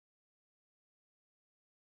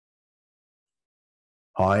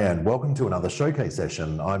Hi, and welcome to another showcase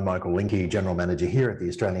session. I'm Michael Linke, General Manager here at the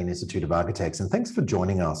Australian Institute of Architects, and thanks for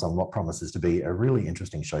joining us on what promises to be a really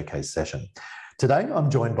interesting showcase session. Today, I'm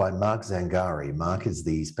joined by Mark Zangari. Mark is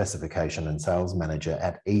the Specification and Sales Manager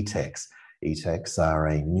at ETEX. ETEX are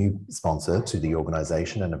a new sponsor to the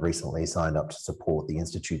organisation and have recently signed up to support the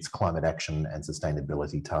Institute's Climate Action and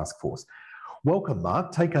Sustainability Task Force. Welcome,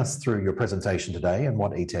 Mark. Take us through your presentation today and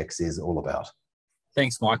what ETEX is all about.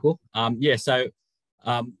 Thanks, Michael.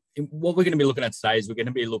 What we're going to be looking at today is we're going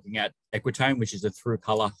to be looking at Equitone, which is a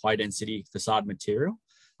through-colour, high-density facade material.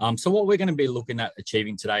 So what we're going to be looking at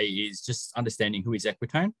achieving today is just understanding who is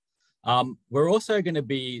Equitone. We're also going to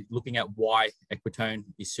be looking at why Equitone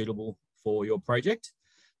is suitable for your project.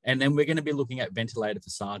 And then we're going to be looking at ventilated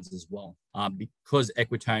facades as well. Because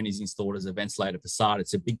Equitone is installed as a ventilated facade,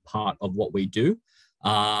 it's a big part of what we do.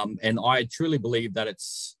 And I truly believe that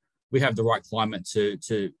we have the right climate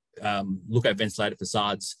to look at ventilated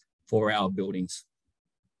facades for our buildings.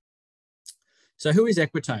 So who is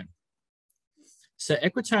Equitone? So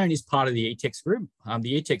Equitone is part of the ETEX group.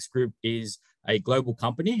 The ETEX group is a global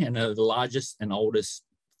company and the largest and oldest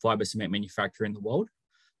fibre cement manufacturer in the world.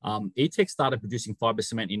 ETEX started producing fibre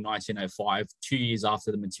cement in 1905, 2 years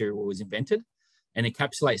after the material was invented, and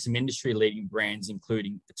encapsulates some industry-leading brands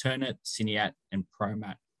including Equitone, Cineat, and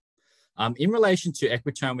Promat. In relation to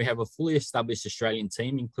Equitone, we have a fully established Australian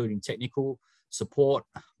team, including technical support,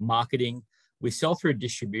 marketing. We sell through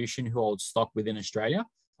distribution who holds stock within Australia,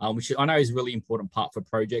 which I know is a really important part for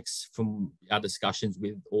projects from our discussions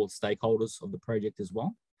with all stakeholders of the project as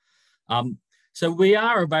well. So we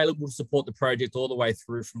are available to support the project all the way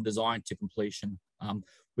through from design to completion.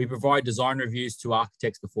 We provide design reviews to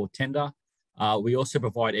architects before tender. We also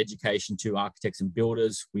provide education to architects and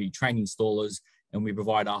builders. We train installers, and we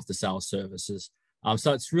provide after-sales services.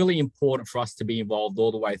 So it's really important for us to be involved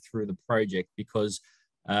all the way through the project because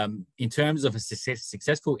in terms of a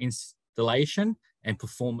successful installation and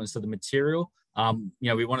performance of the material,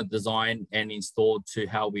 we want to design and install to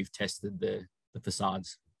how we've tested the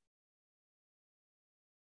facades.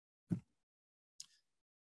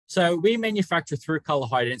 So we manufacture through-colour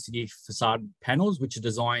high-density facade panels, which are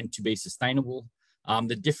designed to be sustainable.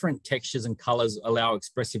 The different textures and colours allow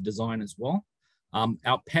expressive design as well.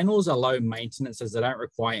 Our panels are low maintenance as they don't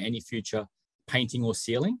require any future painting or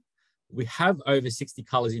sealing. We have over 60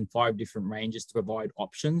 colours in 5 different ranges to provide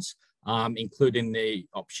options, including the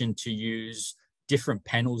option to use different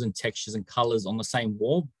panels and textures and colours on the same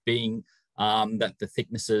wall, being that the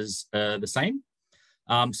thicknesses are the same.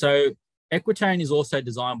 So Equitone is also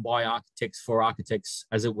designed by architects for architects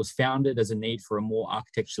as it was founded as a need for a more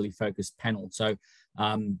architecturally focused panel. So,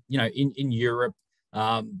 in Europe,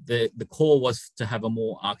 the core was to have a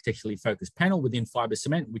more architecturally focused panel within fibre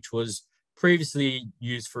cement, which was previously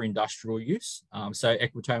used for industrial use. So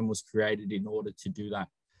Equitone was created in order to do that.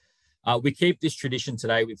 We keep this tradition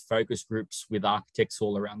today with focus groups with architects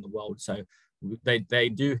all around the world. So they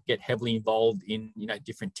do get heavily involved in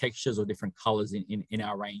different textures or different colours in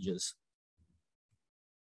our ranges.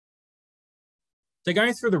 So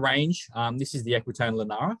going through the range, this is the Equitone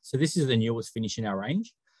Lunara. So this is the newest finish in our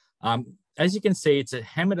range. As you can see, it's a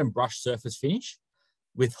hammered and brushed surface finish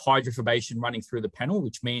with hydrophobation running through the panel,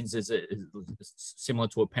 which means it's similar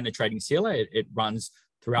to a penetrating sealer. It runs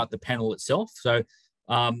throughout the panel itself. So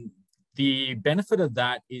the benefit of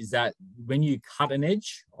that is that when you cut an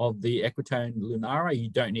edge of the Equitone Lunara,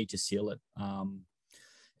 you don't need to seal it.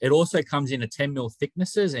 It also comes in a 10 mil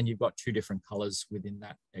thicknesses, and you've got 2 different colors within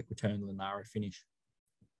that Equitone Lunara finish.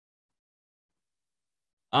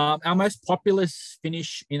 Our most popular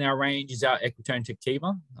finish in our range is our Equitone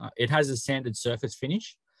Tectiva. It has a sanded surface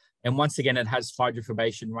finish. And once again, it has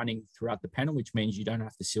hydrophobation running throughout the panel, which means you don't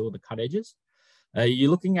have to seal the cut edges. You're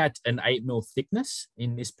looking at an 8 mil thickness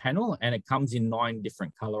in this panel, and it comes in 9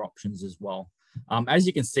 different color options as well. As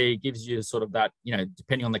you can see, it gives you sort of that,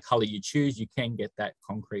 depending on the color you choose, you can get that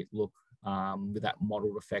concrete look with that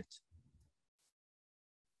mottled effect.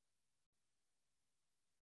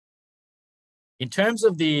 In terms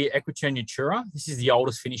of the Equitone Natura, this is the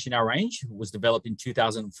oldest finish in our range. It was developed in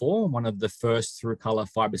 2004, one of the first through-colour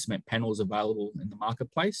fibre cement panels available in the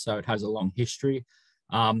marketplace, so it has a long history.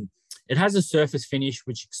 It has a surface finish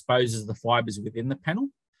which exposes the fibres within the panel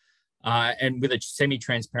and with a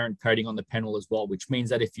semi-transparent coating on the panel as well, which means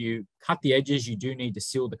that if you cut the edges, you do need to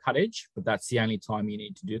seal the cut edge, but that's the only time you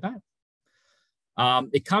need to do that.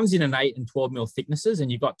 It comes in an 8 and 12 mil thicknesses,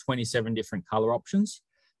 and you've got 27 different colour options.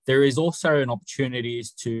 There is also an opportunity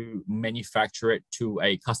to manufacture it to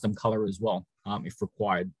a custom color as well, if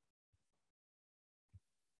required.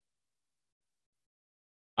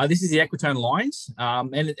 This is the Equitone lines,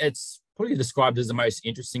 and it's probably described as the most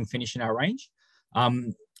interesting finish in our range.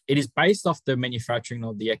 It is based off the manufacturing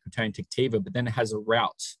of the Equitone Tectiva, but then it has a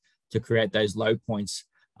route to create those low points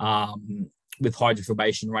with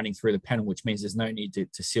hydrophobation running through the panel, which means there's no need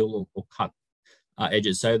to seal or cut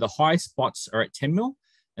edges. So the high spots are at 10 mil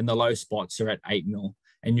and the low spots are at 8 mil.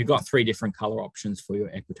 And you've got 3 different color options for your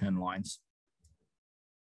Equitone lines.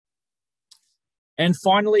 And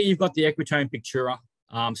finally, you've got the Equitone Pictura.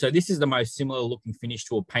 So this is the most similar looking finish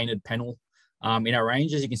to a painted panel in our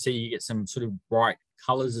range. As you can see, you get some sort of bright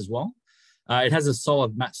colors as well. It has a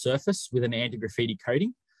solid matte surface with an anti-graffiti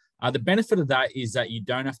coating. The benefit of that is that you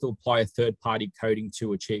don't have to apply a third-party coating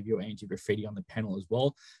to achieve your anti-graffiti on the panel as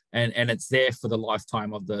well. And it's there for the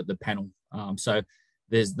lifetime of the panel. So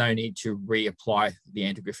there's no need to reapply the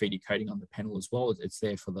anti-graffiti coating on the panel as well. It's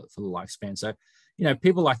there for the lifespan. So, you know,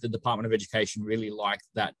 people like the Department of Education really like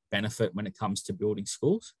that benefit when it comes to building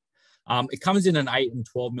schools. It comes in an 8 and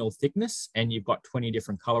 12 mil thickness, and you've got 20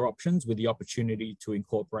 different color options with the opportunity to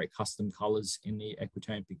incorporate custom colors in the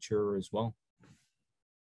Equitone Pictura as well.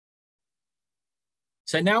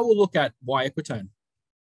 So now we'll look at why Equitone.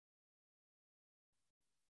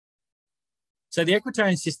 So the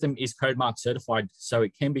Equitone system is code mark certified, so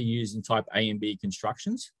it can be used in type A and B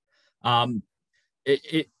constructions.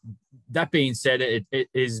 That being said, it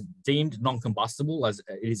is deemed non-combustible as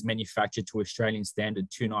it is manufactured to Australian standard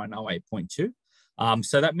 2908.2.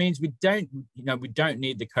 So that means we don't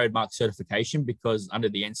need the code mark certification, because under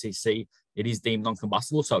the NCC, it is deemed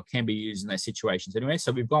non-combustible, so it can be used in those situations anyway.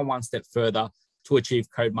 So we've gone one step further to achieve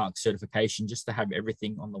code mark certification, just to have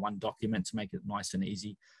everything on the one document to make it nice and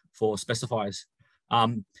easy for specifiers.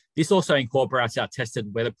 This also incorporates our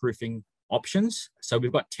tested weatherproofing options. So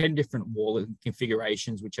we've got 10 different wall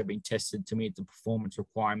configurations which have been tested to meet the performance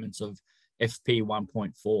requirements of FP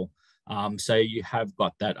 1.4. So you have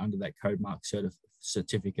got that under that code mark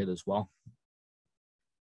certificate as well.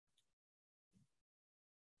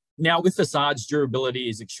 Now, with facades, durability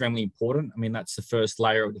is extremely important. I mean, that's the first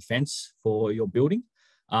layer of defense for your building.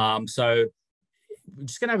 So we're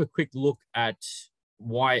just going to have a quick look at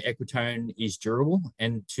why Equitone is durable.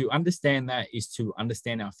 And to understand that is to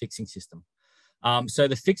understand our fixing system. So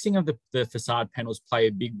the fixing of the facade panels play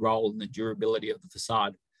a big role in the durability of the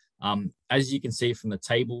facade. As you can see from the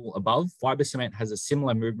table above, fibre cement has a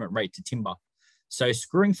similar movement rate to timber. So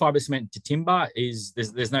screwing fibre cement to timber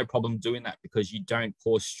there's no problem doing that, because you don't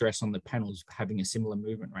cause stress on the panels having a similar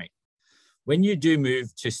movement rate. When you do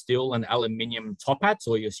move to steel and aluminium top hats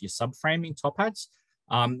or your subframing top hats,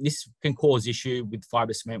 this can cause issue with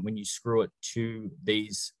fibre cement when you screw it to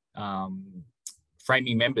these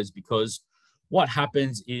framing members, because what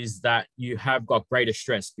happens is that you have got greater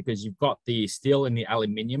stress, because you've got the steel and the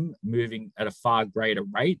aluminium moving at a far greater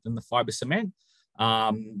rate than the fibre cement.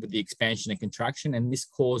 With the expansion and contraction, and this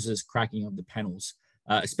causes cracking of the panels,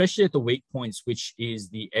 especially at the weak points, which is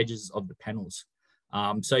the edges of the panels.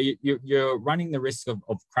 So you're running the risk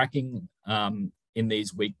of cracking in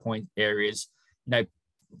these weak point areas, you know,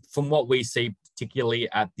 from what we see, particularly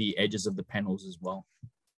at the edges of the panels as well.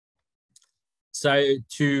 So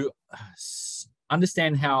to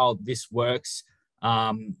understand how this works,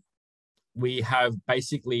 we have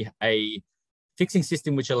basically a fixing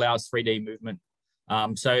system which allows 3D movement.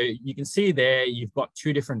 So you can see there, you've got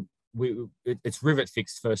 2 different, it's rivet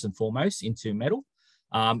fixed first and foremost into metal,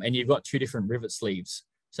 and you've got 2 different rivet sleeves.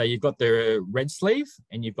 So you've got the red sleeve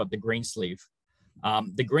and you've got the green sleeve.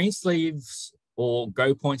 The green sleeves, or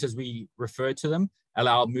go points as we refer to them,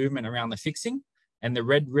 allow movement around the fixing, and the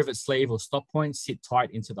red rivet sleeve or stop points sit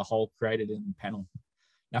tight into the hole created in the panel.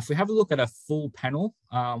 Now, if we have a look at a full panel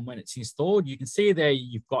when it's installed, you can see there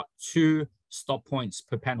you've got 2 stop points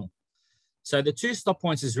per panel. So the 2 stop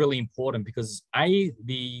points is really important, because A,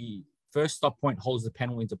 the first stop point holds the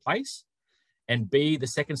panel into place, and B, the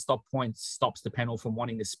second stop point stops the panel from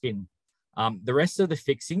wanting to spin. The rest of the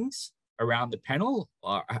fixings around the panel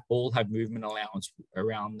all have movement allowance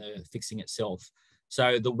around the fixing itself.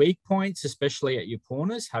 So the weak points, especially at your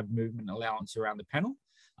corners, have movement allowance around the panel.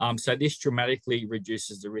 So this dramatically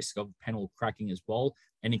reduces the risk of panel cracking as well,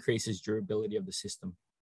 and increases durability of the system.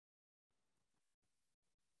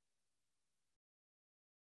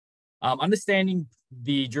 Understanding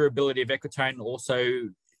the durability of Equitone, also,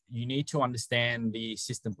 you need to understand the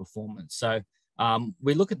system performance. So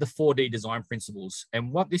we look at the 4D design principles,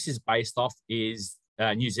 and what this is based off is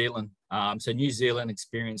New Zealand. So New Zealand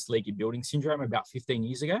experienced leaky building syndrome about 15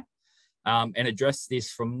 years ago, and addressed this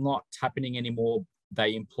from not happening anymore.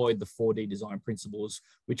 They employed the 4D design principles,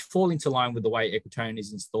 which fall into line with the way Equitone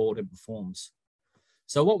is installed and performs.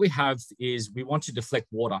 So what we have is we want to deflect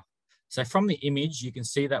water. So from the image, you can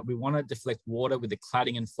see that we want to deflect water with the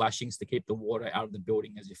cladding and flashings to keep the water out of the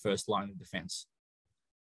building as your first line of defense.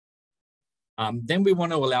 Then we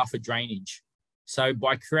want to allow for drainage. So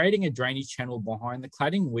by creating a drainage channel behind the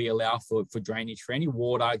cladding, we allow for drainage for any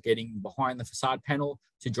water getting behind the facade panel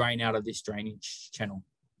to drain out of this drainage channel.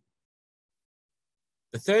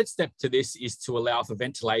 The third step to this is to allow for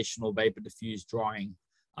ventilation or vapor diffused drying.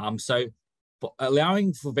 So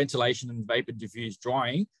allowing for ventilation and vapor diffused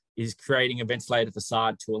drying is creating a ventilated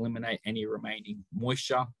facade to eliminate any remaining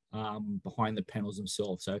moisture behind the panels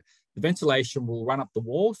themselves. So the ventilation will run up the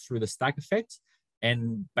wall through the stack effect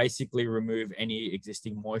and basically remove any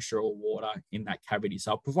existing moisture or water in that cavity.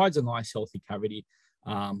 So it provides a nice healthy cavity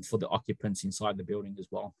for the occupants inside the building as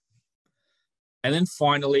well. And then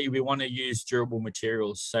finally, we want to use durable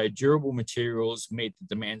materials. So durable materials meet the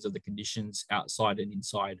demands of the conditions outside and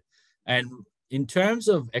inside. And in terms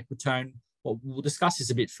of Equitone, well, we'll discuss this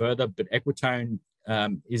a bit further, but Equitone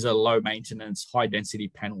is a low maintenance, high density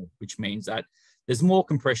panel, which means that there's more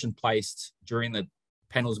compression placed during the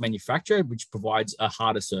panel's manufacture, which provides a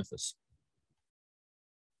harder surface.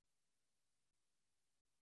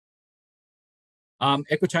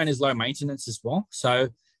 Equitone is low maintenance as well. So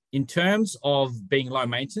in terms of being low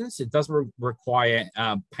maintenance, it does require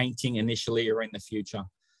painting initially or in the future.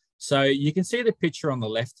 So you can see the picture on the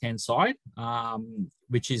left-hand side,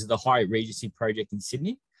 which is the Hyatt Regency project in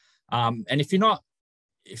Sydney. And if you're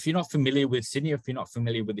not familiar with Sydney, if you're not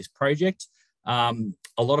familiar with this project, a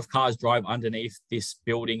lot of cars drive underneath this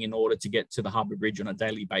building in order to get to the Harbour Bridge on a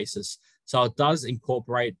daily basis. So it does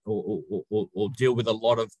incorporate or deal with a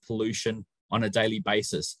lot of pollution on a daily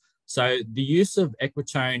basis. So the use of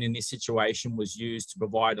Equitone in this situation was used to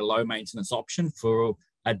provide a low maintenance option for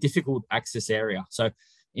a difficult access area. So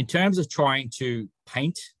in terms of trying to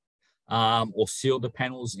paint or seal the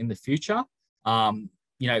panels in the future,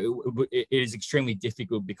 it is extremely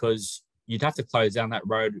difficult because you'd have to close down that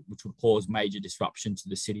road, which would cause major disruption to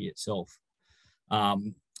the city itself.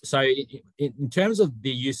 So in terms of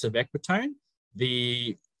the use of Equitone,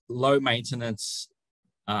 the low maintenance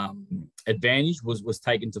advantage was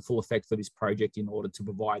taken to full effect for this project in order to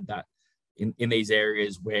provide that in these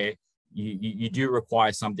areas where you do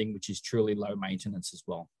require something which is truly low maintenance as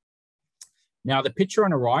well. Now, the picture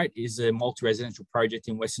on the right is a multi-residential project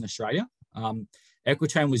in Western Australia.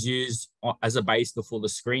 Equitone was used as a base before the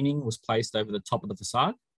screening was placed over the top of the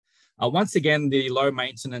facade. Once again, the low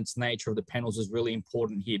maintenance nature of the panels is really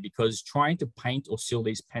important here because trying to paint or seal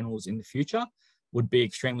these panels in the future would be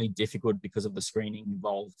extremely difficult because of the screening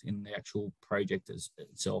involved in the actual project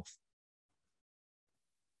itself.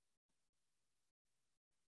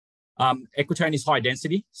 Equitone is high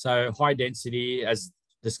density. So high density, as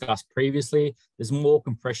discussed previously, there's more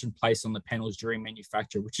compression placed on the panels during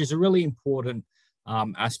manufacture, which is a really important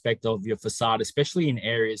aspect of your facade, especially in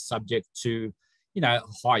areas subject to,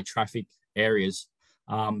 high traffic areas.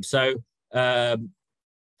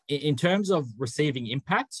 In terms of receiving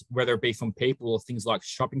impact, whether it be from people or things like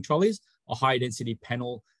shopping trolleys, a high density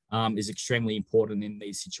panel is extremely important in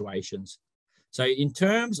these situations. So in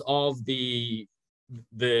terms of the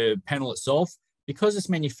panel itself, because it's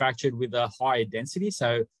manufactured with a higher density,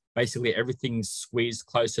 so basically everything's squeezed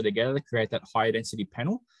closer together to create that higher density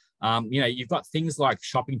panel. You've got things like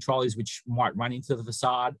shopping trolleys, which might run into the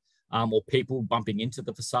facade, or people bumping into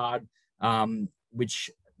the facade, which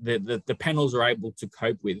the panels are able to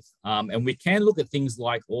cope with. And we can look at things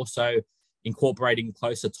like also incorporating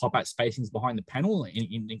closer top hat spacings behind the panel,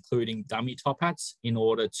 including dummy top hats, in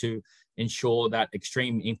order to ensure that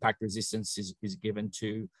extreme impact resistance is given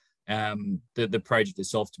to the project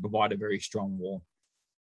itself to provide a very strong wall.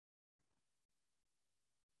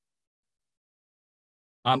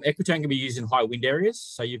 Equitone can be used in high wind areas.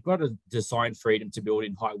 So you've got a design freedom to build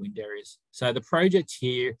in high wind areas. So the project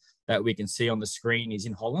here that we can see on the screen is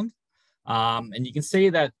in Holland. And you can see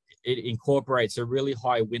that it incorporates a really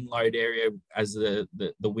high wind load area as the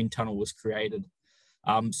wind tunnel was created.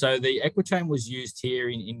 So the Equitone was used here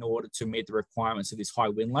in order to meet the requirements of this high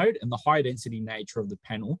wind load, and the high density nature of the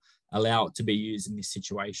panel allow it to be used in this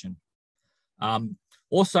situation.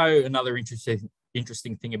 Also, another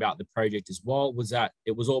interesting thing about the project as well was that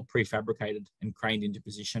it was all prefabricated and craned into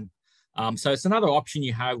position. So it's another option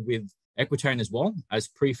you have with Equitone as well, as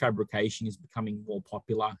prefabrication is becoming more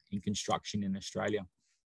popular in construction in Australia.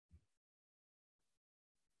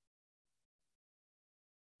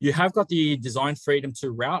 You have got the design freedom to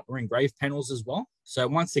route or engrave panels as well. So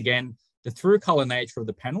once again, the through color nature of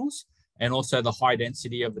the panels and also the high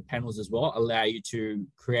density of the panels as well allow you to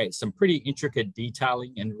create some pretty intricate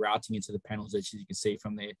detailing and routing into the panels, as you can see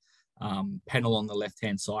from the panel on the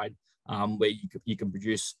left-hand side, where you can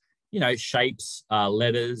produce shapes,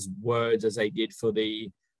 letters, words, as they did for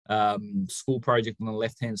the school project on the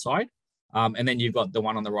left-hand side. And then you've got the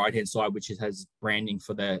one on the right-hand side, which has branding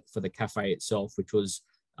for the cafe itself, which was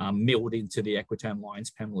milled into the Equitone lines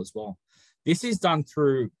panel as well. This is done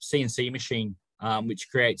through CNC machine, which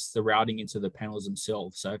creates the routing into the panels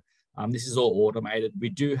themselves. So this is all automated. We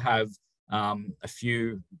do have a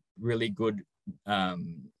few really good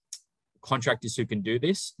contractors who can do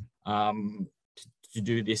this, to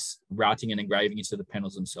do this routing and engraving into the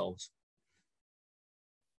panels themselves.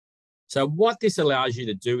 So what this allows you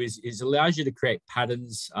to do is allows you to create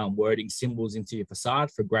patterns, wording, symbols into your facade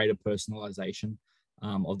for greater personalization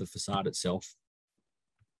of the facade itself.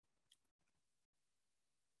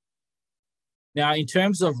 Now, in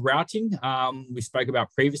terms of routing, we spoke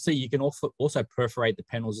about previously, you can also perforate the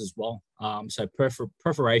panels as well. So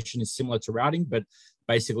perforation is similar to routing, but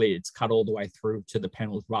basically it's cut all the way through to the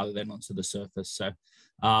panels rather than onto the surface. So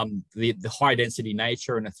the high density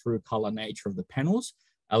nature and a through color nature of the panels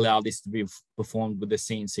allow this to be performed with the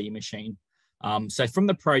CNC machine. So from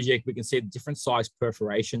the project, we can see the different size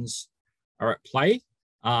perforations are at play.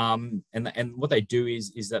 And what they do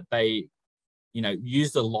is that they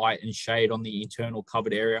use the light and shade on the internal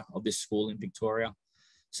covered area of this school in Victoria.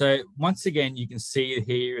 So once again, you can see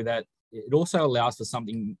here that it also allows for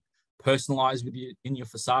something personalized in your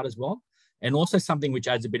facade as well, and also something which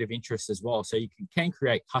adds a bit of interest as well. So you can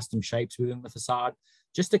create custom shapes within the facade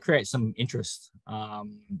just to create some interest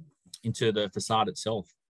into the facade itself.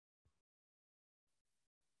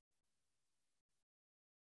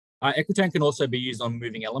 Equitone can also be used on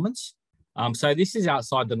moving elements. So this is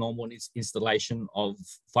outside the normal installation of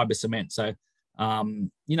fiber cement. So,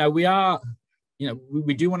 we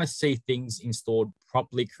do want to see things installed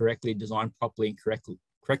properly, correctly, designed properly and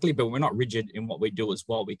correctly, but we're not rigid in what we do as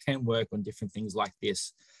well. We can work on different things like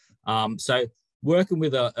this. So working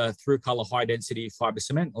with a through color high density fiber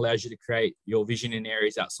cement allows you to create your vision in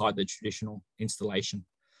areas outside the traditional installation.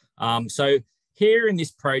 So here in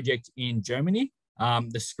this project in Germany,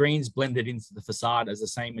 the screens blended into the facade as the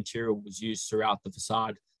same material was used throughout the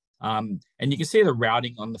facade. And you can see the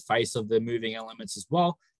routing on the face of the moving elements as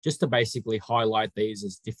well, just to basically highlight these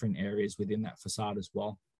as different areas within that facade as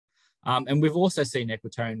well. And we've also seen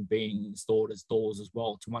Equitone being installed as doors as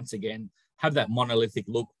well to once again have that monolithic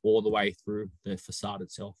look all the way through the facade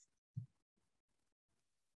itself.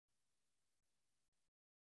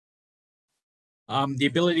 The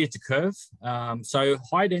ability to curve. So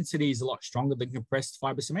high density is a lot stronger than compressed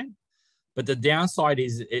fiber cement, but the downside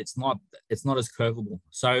is it's not as curvable.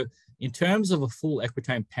 So in terms of a full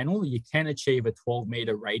Equitone panel, you can achieve a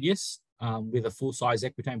 12-meter radius with a full-size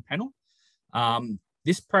Equitone panel.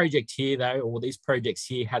 This project here, though, or these projects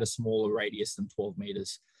here, had a smaller radius than 12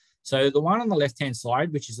 meters. So the one on the left-hand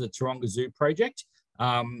side, which is the Taronga Zoo project,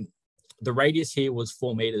 the radius here was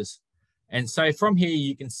 4 meters. And so from here,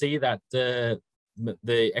 you can see that the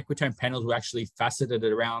Equitone panels were actually faceted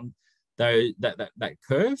around that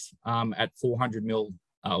curve at 400 mil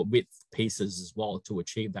width pieces as well to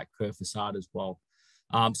achieve that curved facade as well.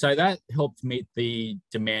 So that helped meet the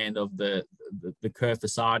demand of the curved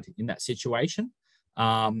facade in that situation.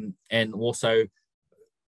 And also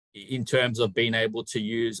in terms of being able to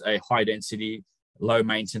use a high density, low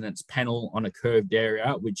maintenance panel on a curved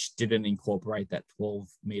area, which didn't incorporate that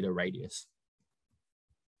 12-meter radius.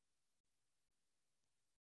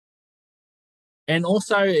 And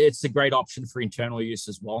also it's a great option for internal use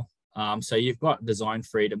as well. So you've got design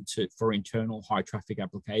freedom for internal high traffic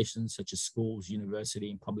applications such as schools,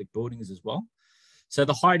 university, and public buildings as well. So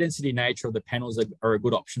the high density nature of the panels are a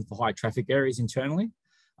good option for high traffic areas internally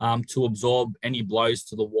to absorb any blows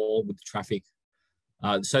to the wall with the traffic.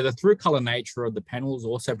 So the through color nature of the panels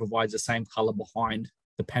also provides the same color behind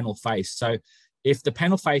the panel face. So if the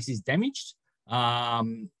panel face is damaged,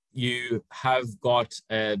 you have got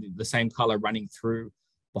the same color running through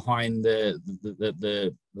behind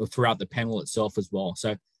throughout the panel itself as well.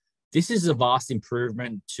 So this is a vast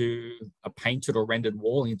improvement to a painted or rendered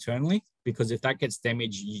wall internally, because if that gets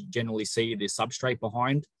damaged, you generally see the substrate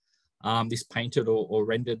behind this painted or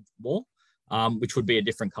rendered wall, which would be a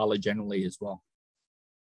different color generally as well.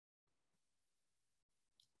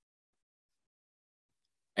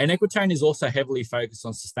 And Equitone is also heavily focused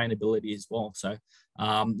on sustainability as well. So,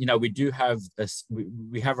 we do have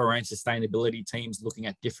we have our own sustainability teams looking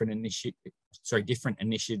at different initiatives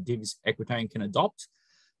Equitone can adopt.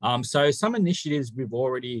 So some initiatives we've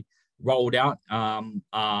already rolled out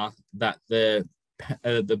are that the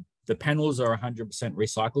panels are 100%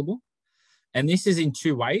 recyclable, and this is in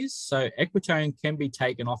two ways. So Equitone can be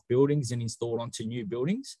taken off buildings and installed onto new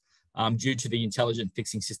buildings, due to the intelligent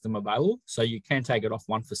fixing system available. So you can take it off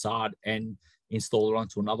one facade and install it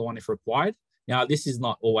onto another one if required. Now, this is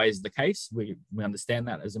not always the case. We understand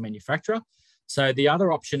that as a manufacturer. So the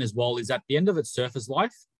other option as well is at the end of its surface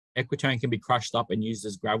life, Equitone can be crushed up and used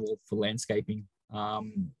as gravel for landscaping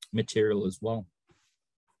material as well.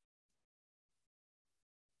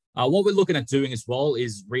 What we're looking at doing as well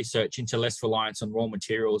is research into less reliance on raw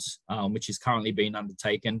materials, which is currently being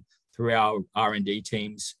undertaken through our R&D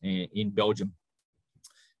teams in Belgium.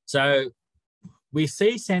 So we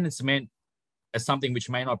see sand and cement as something which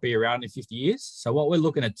may not be around in 50 years. So what we're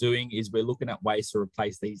looking at doing is we're looking at ways to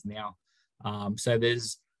replace these now. So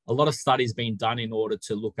there's a lot of studies being done in order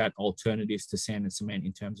to look at alternatives to sand and cement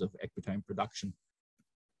in terms of Equitone production.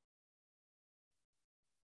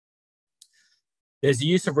 There's the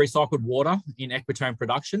use of recycled water in Equitone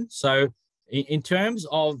production. So in terms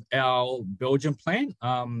of our Belgian plant,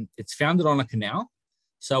 it's founded on a canal.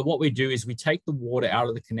 So what we do is we take the water out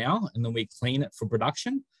of the canal and then we clean it for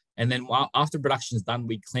production. And then after production is done,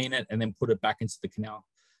 we clean it and then put it back into the canal.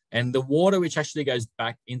 And the water which actually goes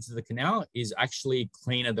back into the canal is actually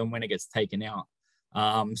cleaner than when it gets taken out.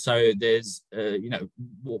 So there's,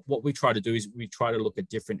 what we try to do is we try to look at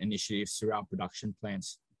different initiatives through our production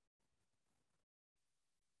plants.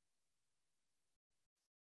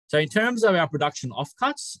 So in terms of our production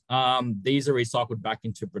offcuts, these are recycled back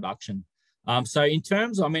into production. So in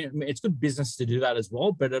terms, it's good business to do that as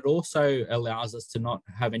well, but it also allows us to not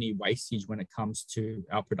have any wastage when it comes to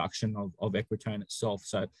our production of Equitone itself.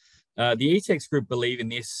 So the ETEX group believe in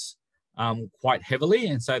this quite heavily.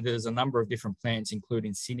 And so there's a number of different plants,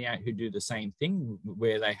 including Cineat, who do the same thing,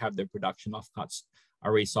 where they have their production offcuts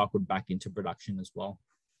are recycled back into production as well.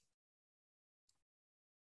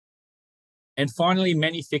 And finally,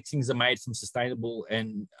 many fixings are made from sustainable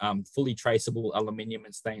and fully traceable aluminium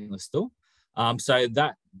and stainless steel. So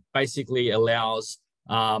that basically allows,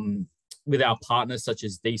 with our partners such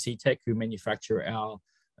as DC Tech, who manufacture our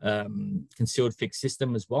concealed fix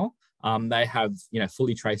system as well, they have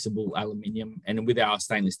fully traceable aluminium, and with our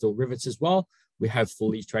stainless steel rivets as well, we have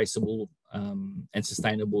fully traceable and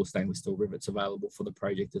sustainable stainless steel rivets available for the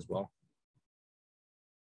project as well.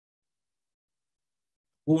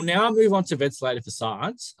 We'll now move on to ventilated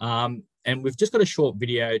facades, and we've just got a short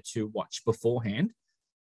video to watch beforehand.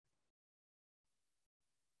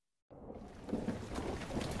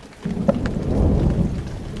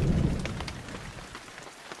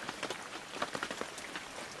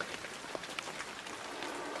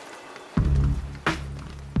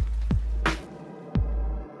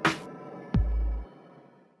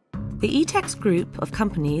 The ETEX group of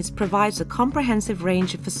companies provides a comprehensive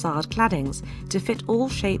range of facade claddings to fit all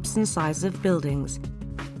shapes and sizes of buildings.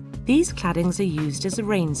 These claddings are used as a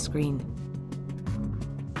rain screen.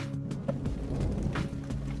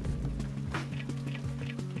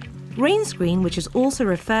 Rain screen, which is also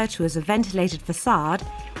referred to as a ventilated facade,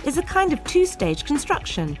 is a kind of two-stage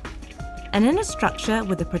construction. An inner structure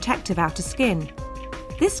with a protective outer skin.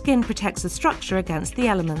 This skin protects the structure against the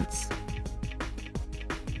elements.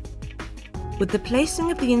 With the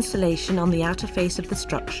placing of the insulation on the outer face of the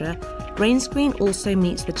structure, rain screen also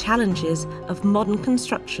meets the challenges of modern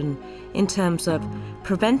construction in terms of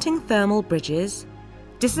preventing thermal bridges,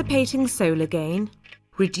 dissipating solar gain,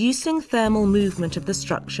 reducing thermal movement of the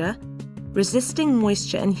structure, resisting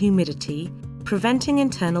moisture and humidity, preventing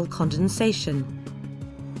internal condensation.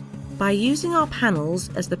 By using our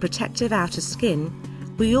panels as the protective outer skin,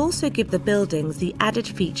 we also give the buildings the added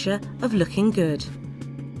feature of looking good.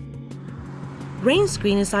 Rain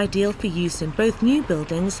screen is ideal for use in both new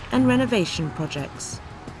buildings and renovation projects.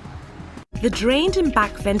 The drained and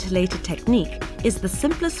back ventilated technique is the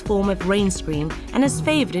simplest form of rain screen and is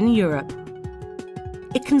favoured in Europe.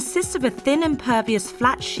 It consists of a thin impervious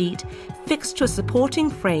flat sheet fixed to a supporting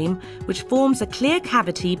frame which forms a clear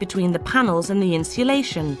cavity between the panels and the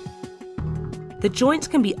insulation. The joints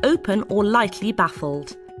can be open or lightly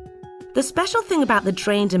baffled. The special thing about the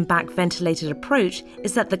drained and back ventilated approach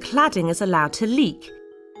is that the cladding is allowed to leak.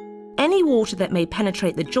 Any water that may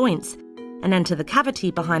penetrate the joints and enter the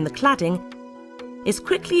cavity behind the cladding is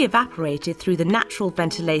quickly evaporated through the natural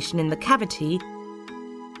ventilation in the cavity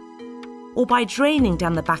or by draining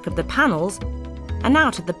down the back of the panels and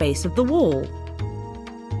out at the base of the wall.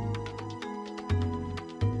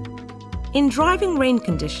 In driving rain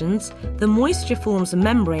conditions, the moisture forms a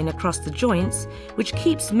membrane across the joints which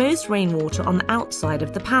keeps most rainwater on the outside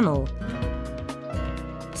of the panel.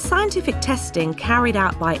 Scientific testing carried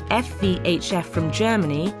out by FVHF from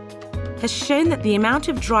Germany has shown that the amount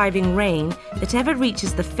of driving rain that ever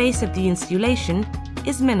reaches the face of the insulation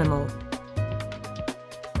is minimal.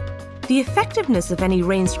 The effectiveness of any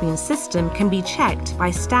rain screen system can be checked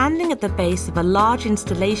by standing at the base of a large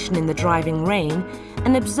installation in the driving rain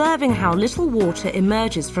and observing how little water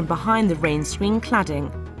emerges from behind the rain screen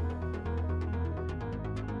cladding.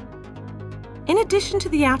 In addition to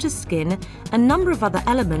the outer skin, a number of other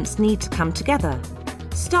elements need to come together.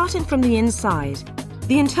 Starting from the inside,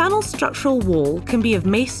 the internal structural wall can be of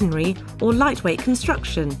masonry or lightweight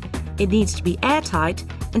construction. It needs to be airtight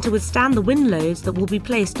and to withstand the wind loads that will be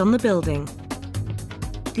placed on the building.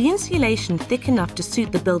 The insulation thick enough to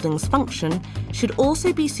suit the building's function should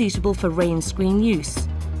also be suitable for rain screen use.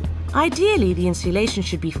 Ideally, the insulation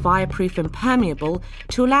should be fireproof and permeable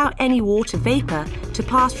to allow any water vapour to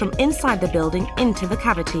pass from inside the building into the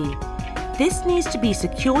cavity. This needs to be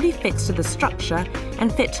securely fixed to the structure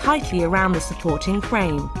and fit tightly around the supporting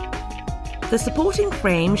frame. The supporting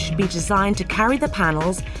frame should be designed to carry the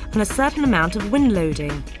panels and a certain amount of wind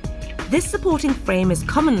loading. This supporting frame is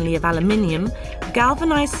commonly of aluminium,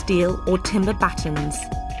 galvanized steel or timber battens.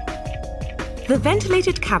 The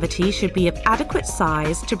ventilated cavity should be of adequate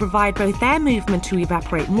size to provide both air movement to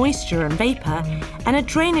evaporate moisture and vapour and a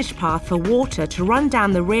drainage path for water to run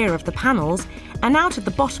down the rear of the panels and out at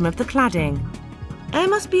the bottom of the cladding. Air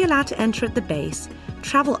must be allowed to enter at the base,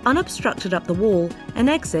 travel unobstructed up the wall and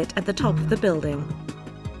exit at the top of the building.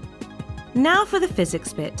 Now for the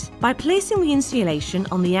physics bit. By placing the insulation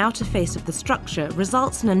on the outer face of the structure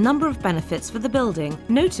results in a number of benefits for the building.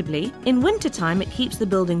 Notably, in wintertime it keeps the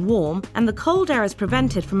building warm and the cold air is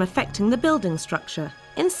prevented from affecting the building structure.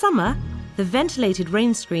 In summer, the ventilated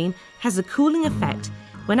rain screen has a cooling effect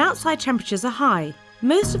when outside temperatures are high.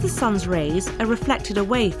 Most of the sun's rays are reflected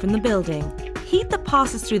away from the building. Heat that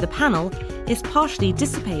passes through the panel is partially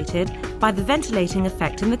dissipated by the ventilating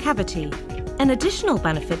effect in the cavity. An additional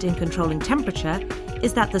benefit in controlling temperature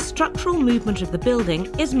is that the structural movement of the building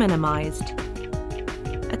is minimized.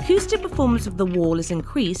 Acoustic performance of the wall is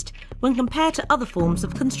increased when compared to other forms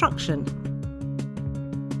of construction.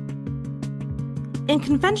 In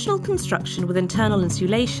conventional construction with internal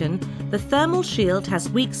insulation, the thermal shield has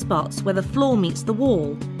weak spots where the floor meets the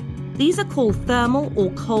wall. These are called thermal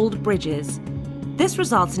or cold bridges. This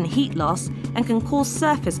results in heat loss and can cause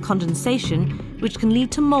surface condensation, which can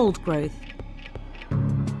lead to mold growth.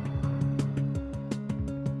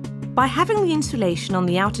 By having the insulation on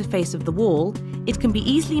the outer face of the wall, it can be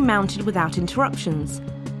easily mounted without interruptions.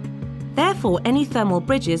 Therefore, any thermal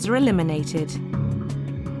bridges are eliminated.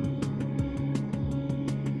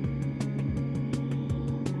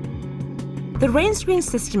 The rain screen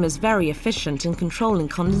system is very efficient in controlling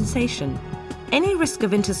condensation. Any risk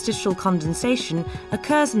of interstitial condensation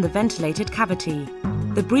occurs in the ventilated cavity.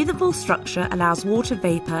 The breathable structure allows water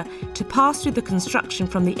vapour to pass through the construction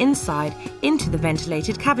from the inside into the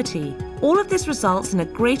ventilated cavity. All of this results in a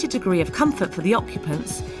greater degree of comfort for the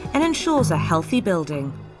occupants and ensures a healthy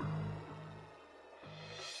building.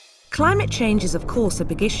 Climate change is of course a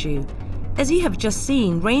big issue. As you have just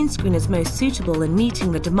seen, rain screen is most suitable in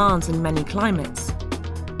meeting the demands in many climates.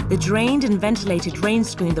 The drained and ventilated rain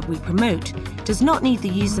screen that we promote does not need the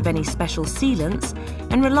use of any special sealants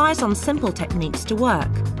and relies on simple techniques to work.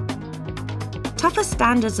 Tougher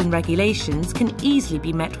standards and regulations can easily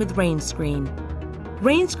be met with rain screen.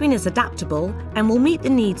 Rain screen is adaptable and will meet the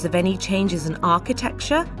needs of any changes in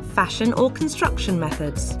architecture, fashion or construction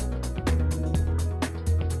methods.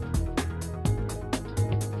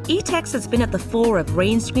 Etex has been at the fore of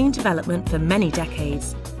rain screen development for many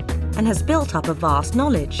decades and has built up a vast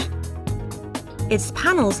knowledge. Its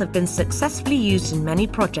panels have been successfully used in many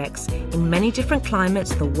projects in many different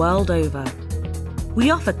climates the world over.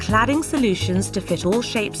 We offer cladding solutions to fit all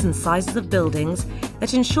shapes and sizes of buildings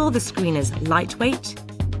that ensure the screen is lightweight,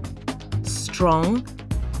 strong,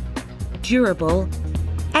 durable,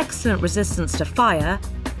 excellent resistance to fire,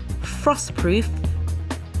 frost-proof,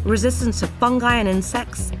 resistant to fungi and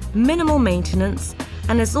insects, minimal maintenance,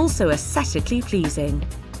 and is also aesthetically pleasing.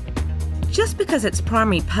 Just because its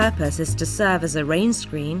primary purpose is to serve as a rain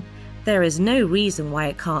screen, there is no reason why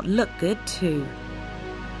it can't look good too.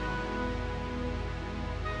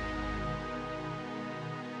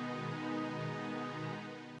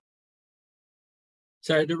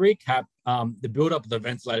 So to recap, the build-up of the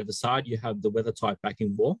ventilated facade, you have the weather-tight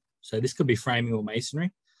backing wall. So this could be framing or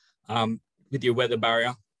masonry with your weather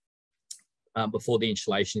barrier before the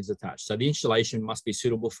insulation is attached. So the insulation must be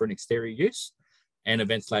suitable for an exterior use and a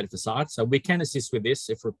ventilated facade. So we can assist with this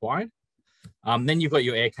if required. Then you've got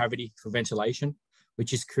your air cavity for ventilation,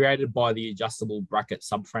 which is created by the adjustable bracket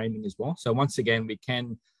subframing as well. So once again, we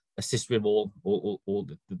can assist with all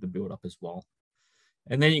the build-up as well.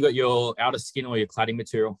 And then you've got your outer skin or your cladding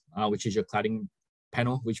material, which is your cladding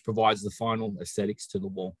panel, which provides the final aesthetics to the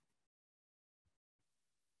wall.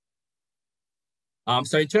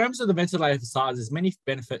 So in terms of the ventilated facades, there's many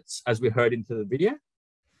benefits as we heard into the video.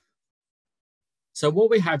 So what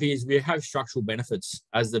we have is we have structural benefits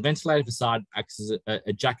as the ventilated facade acts as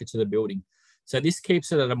a jacket to the building. So this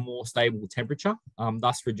keeps it at a more stable temperature,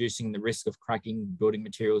 thus reducing the risk of cracking building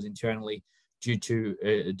materials internally due to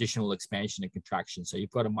additional expansion and contraction. So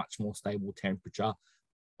you've got a much more stable temperature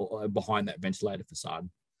behind that ventilated facade.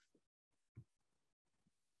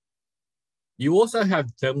 You also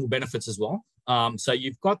have thermal benefits as well. So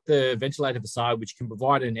you've got the ventilated facade, which can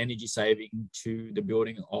provide an energy saving to the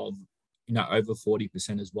building of over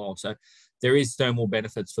 40% as well. So there is thermal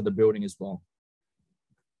benefits for the building as well.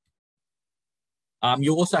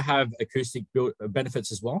 You also have acoustic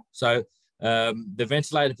benefits as well. So the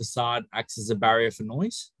ventilated facade acts as a barrier for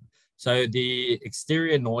noise. So the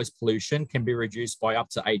exterior noise pollution can be reduced by up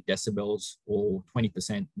to 8 decibels or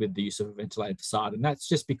 20% with the use of a ventilated facade. And that's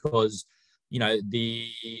just because the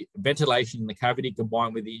ventilation in the cavity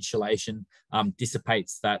combined with the insulation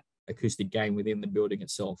dissipates that acoustic gain within the building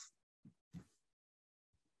itself.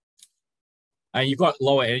 And you've got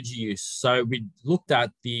lower energy use. So we looked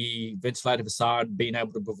at the ventilated facade being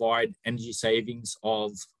able to provide energy savings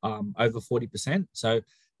of over 40%. So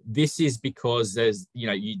this is because there's,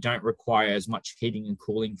 you don't require as much heating and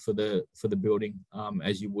cooling for the building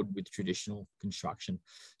as you would with traditional construction.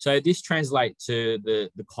 So this translates to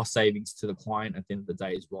the cost savings to the client at the end of the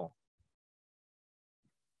day as well.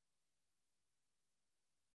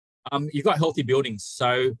 You've got healthy buildings.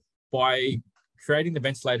 So by creating the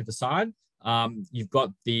ventilated facade, you've got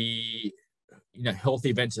the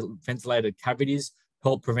healthy ventilated cavities,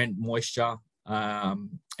 help prevent moisture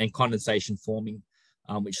and condensation forming,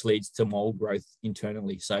 which leads to mold growth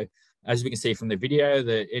internally. So as we can see from the video,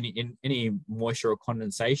 any moisture or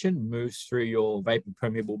condensation moves through your vapor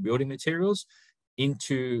permeable building materials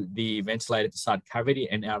into the ventilated facade cavity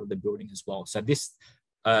and out of the building as well. So this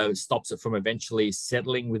stops it from eventually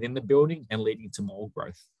settling within the building and leading to mold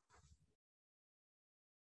growth.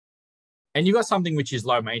 And you've got something which is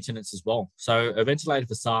low maintenance as well. So a ventilated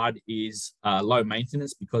facade is low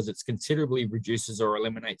maintenance because it considerably reduces or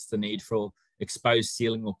eliminates the need for exposed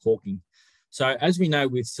sealing or caulking. So as we know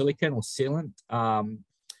with silicone or sealant,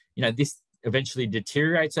 this eventually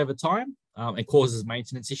deteriorates over time and causes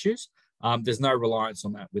maintenance issues. There's no reliance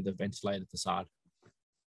on that with a ventilated facade.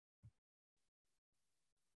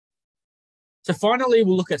 So finally,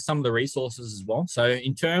 we'll look at some of the resources as well. So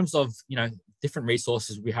in terms of, different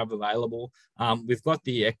resources we have available, we've got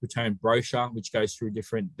the Equitone brochure, which goes through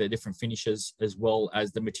the different finishes, as well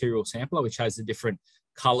as the material sampler, which has the different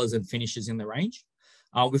colors and finishes in the range.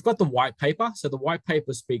 We've got the white paper. So the white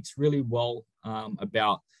paper speaks really well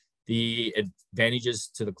about the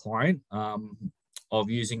advantages to the client of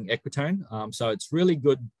using Equitone. So it's really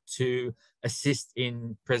good to assist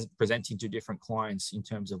in presenting to different clients in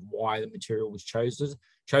terms of why the material was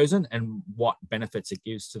chosen and what benefits it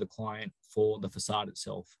gives to the client for the facade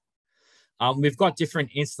itself. We've got different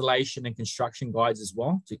installation and construction guides as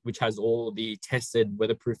well, which has all the tested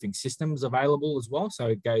weatherproofing systems available as well. So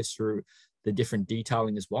it goes through the different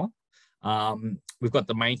detailing as well. We've got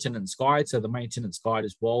the maintenance guide. So the maintenance guide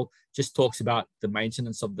as well just talks about the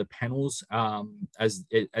maintenance of the panels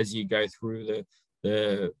as you go through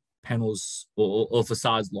the panels or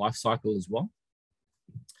facades life cycle as well.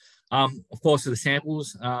 Of course, the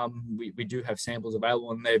samples, we do have samples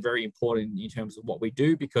available, and they're very important in terms of what we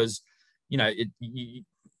do because,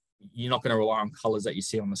 you're not going to rely on colors that you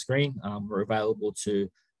see on the screen. We're available to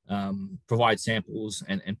provide samples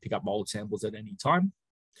and pick up old samples at any time.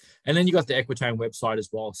 And then you got the Equitone website as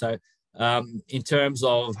well. So in terms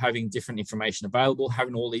of having different information available,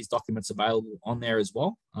 having all these documents available on there as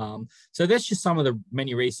well. So that's just some of the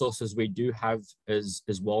many resources we do have as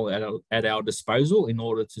well at our disposal in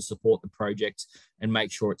order to support the project and make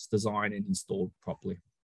sure it's designed and installed properly.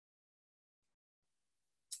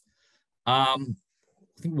 I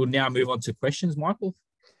think we'll now move on to questions, Michael.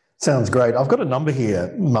 Sounds great. I've got a number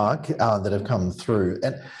here, Mark, that have come through.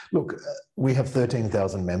 And look, we have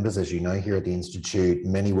 13,000 members, as you know, here at the Institute,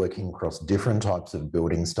 many working across different types of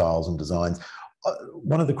building styles and designs.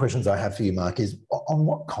 One of the questions I have for you, Mark, is on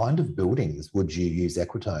what kind of buildings would you use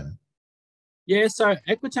Equitone? Yeah, so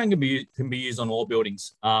Equitone can be used on all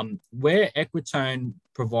buildings. Where Equitone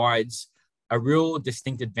provides a real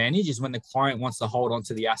distinct advantage is when the client wants to hold on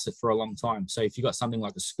to the asset for a long time. So if you've got something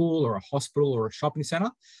like a school or a hospital or a shopping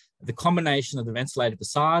center, the combination of the ventilated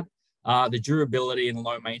facade, the durability and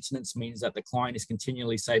low maintenance means that the client is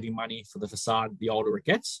continually saving money for the facade the older it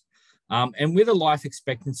gets. And with a life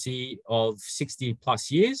expectancy of 60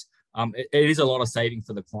 plus years, it is a lot of saving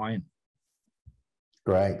for the client.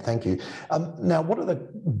 Great, thank you. Now, what are the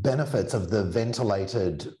benefits of the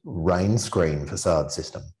ventilated rain screen facade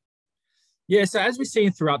system? Yeah, so as we've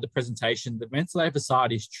seen throughout the presentation, the ventilated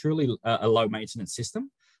facade is truly a low maintenance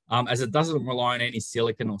system, as it doesn't rely on any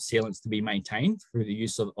silicon or sealants to be maintained through the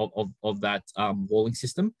use of that walling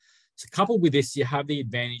system. So coupled with this, you have the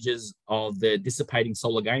advantages of the dissipating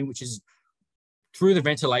solar gain, which is through the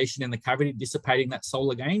ventilation in the cavity, dissipating that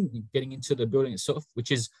solar gain, getting into the building itself,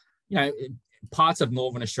 which is, parts of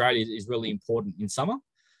Northern Australia is really important in summer.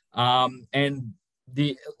 And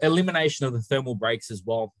the elimination of the thermal breaks as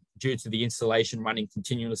well, due to the insulation running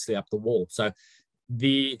continuously up the wall. So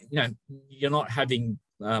you're not having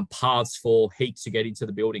paths for heat to get into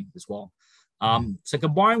the building as well. So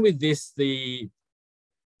combined with this, the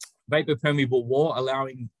vapor permeable wall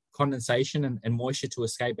allowing condensation and moisture to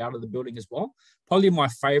escape out of the building as well. Probably my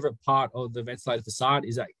favorite part of the ventilated facade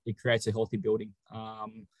is that it creates a healthy building,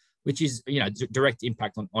 which is direct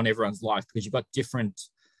impact on everyone's life, because you've got different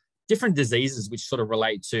diseases which sort of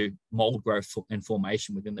relate to mold growth and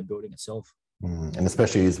formation within the building itself. And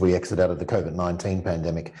especially as we exit out of the COVID-19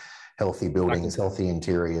 pandemic, healthy buildings, healthy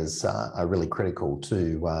interiors are really critical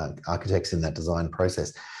to architects in that design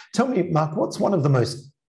process. Tell me, Mark, what's one of the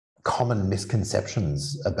most common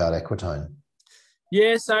misconceptions about Equitone?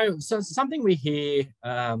 Yeah, so something we hear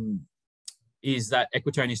is that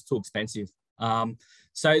Equitone is too expensive.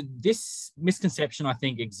 So this misconception, I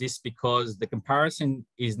think, exists because the comparison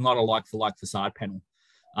is not a like-for-like facade panel.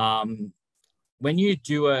 When you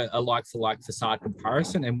do a like-for-like facade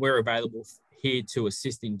comparison, and we're available here to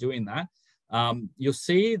assist in doing that, you'll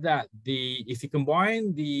see that if you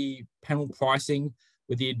combine the panel pricing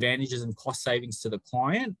with the advantages and cost savings to the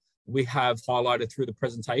client, we have highlighted through the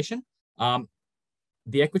presentation,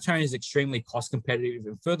 the Equitone is extremely cost competitive,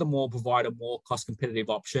 and furthermore provide a more cost competitive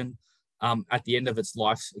option at the end of its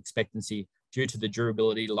life expectancy, due to the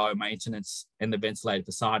durability, low maintenance, and the ventilated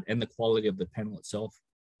facade, and the quality of the panel itself.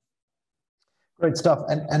 Great stuff.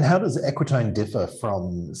 And how does Equitone differ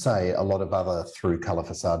from, say, a lot of other through colour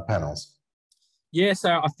facade panels? Yeah,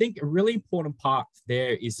 so I think a really important part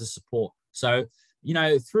there is the support. So,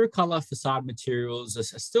 through colour facade materials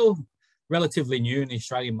are still relatively new in the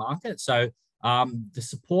Australian market. So the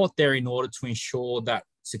support there in order to ensure that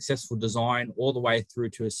successful design all the way through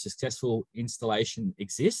to a successful installation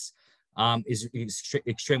exists is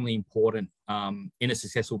extremely important in a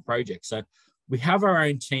successful project. So we have our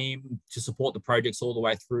own team to support the projects all the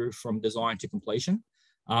way through from design to completion.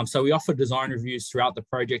 So we offer design reviews throughout the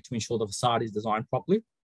project to ensure the facade is designed properly.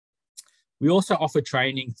 We also offer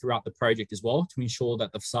training throughout the project as well to ensure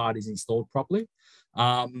that the facade is installed properly.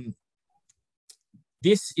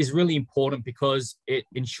 This is really important because it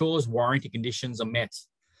ensures warranty conditions are met.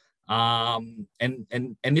 And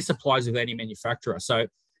this applies with any manufacturer. So,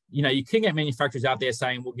 you can get manufacturers out there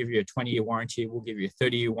saying, we'll give you a 20-year warranty, we'll give you a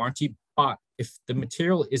 30-year warranty. But if the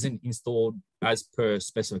material isn't installed as per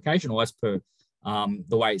specification or as per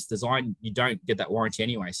the way it's designed, you don't get that warranty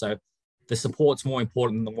anyway. So the support's more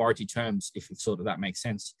important than the warranty terms, if that makes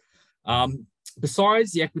sense.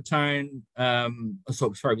 Besides the Equitone,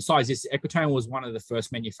 besides this, Equitone was one of the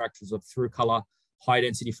first manufacturers of through color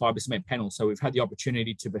high-density fibre cement panels. So we've had the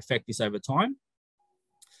opportunity to perfect this over time.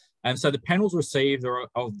 And so the panels received are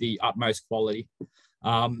of the utmost quality.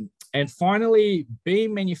 And finally,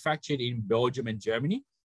 being manufactured in Belgium and Germany,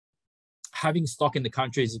 having stock in the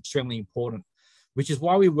country is extremely important, which is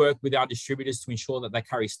why we work with our distributors to ensure that they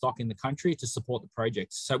carry stock in the country to support the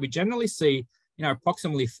projects. So we generally see,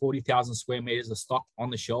 approximately 40,000 square meters of stock on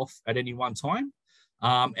the shelf at any one time,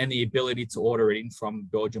 and the ability to order it in from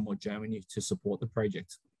Belgium or Germany to support the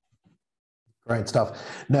project. Great stuff.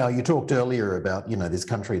 Now, you talked earlier about, this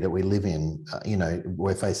country that we live in,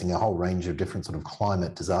 we're facing a whole range of different sort of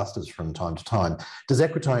climate disasters from time to time. Does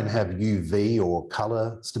Equitone have UV or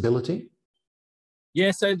colour stability? Yeah,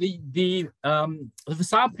 so the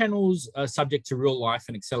facade panels are subject to real life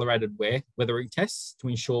and accelerated weathering tests to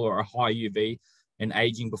ensure a high UV and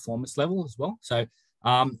aging performance level as well. So,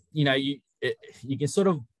 you can sort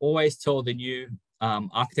of always tell the new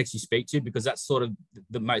architects you speak to, because that's sort of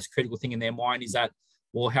the most critical thing in their mind is that,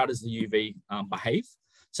 well, how does the UV behave?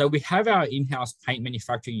 So we have our in-house paint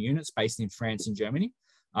manufacturing units based in France and Germany.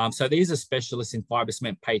 So these are specialists in fibre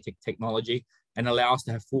cement paint technology and allow us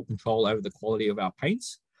to have full control over the quality of our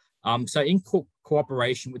paints. So in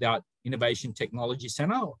cooperation with our Innovation Technology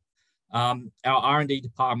Centre, our R&D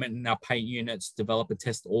department and our paint units develop and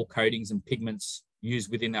test all coatings and pigments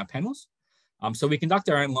used within our panels. So we conduct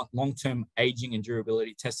our own long-term aging and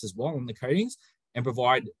durability tests as well on the coatings, and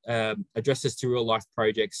provide addresses to real-life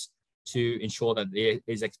projects to ensure that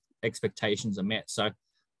these expectations are met. So,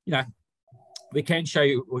 we can show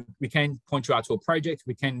you, we can point you out to a project,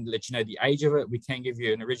 we can let you know the age of it, we can give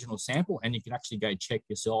you an original sample, and you can actually go check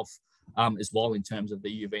yourself as well in terms of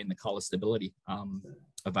the UV and the color stability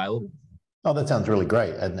available. Oh, that sounds really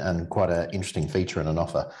great, and quite an interesting feature and an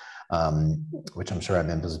offer, which I'm sure our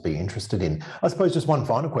members would be interested in. I suppose just one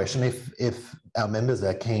final question. If our members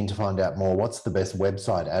are keen to find out more, what's the best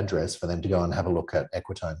website address for them to go and have a look at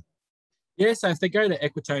Equitone? Yeah, so if they go to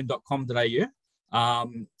equitone.com.au,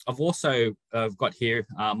 I've also got here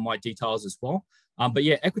my details as well. But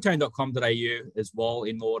yeah, equitone.com.au as well,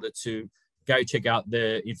 in order to go check out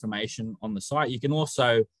the information on the site. You can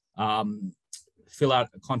also fill out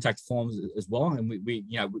contact forms as well. And we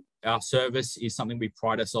our service is something we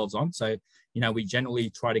pride ourselves on. So, we generally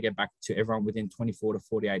try to get back to everyone within 24 to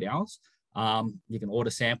 48 hours. You can order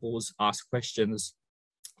samples, ask questions,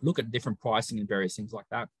 look at different pricing and various things like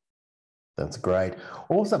that. That's great.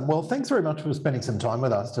 Awesome. Well, thanks very much for spending some time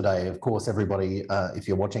with us today. Of course, everybody, if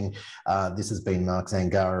you're watching, this has been Mark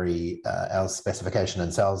Zangari, our Specification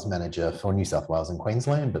and Sales Manager for New South Wales and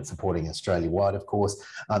Queensland, but supporting Australia-wide, of course.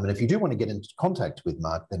 And if you do want to get into contact with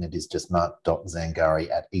Mark, then it is just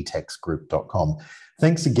mark.zangari@etexgroup.com.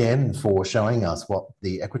 Thanks again for showing us what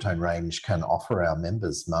the Equitone range can offer our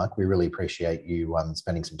members, Mark. We really appreciate you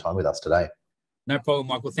spending some time with us today. No problem,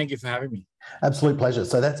 Michael. Thank you for having me. Absolute pleasure.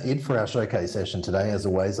 So that's it for our showcase session today. As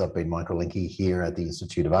always, I've been Michael Linke here at the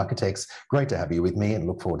Institute of Architects. Great to have you with me, and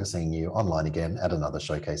look forward to seeing you online again at another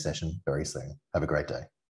showcase session very soon. Have a great day.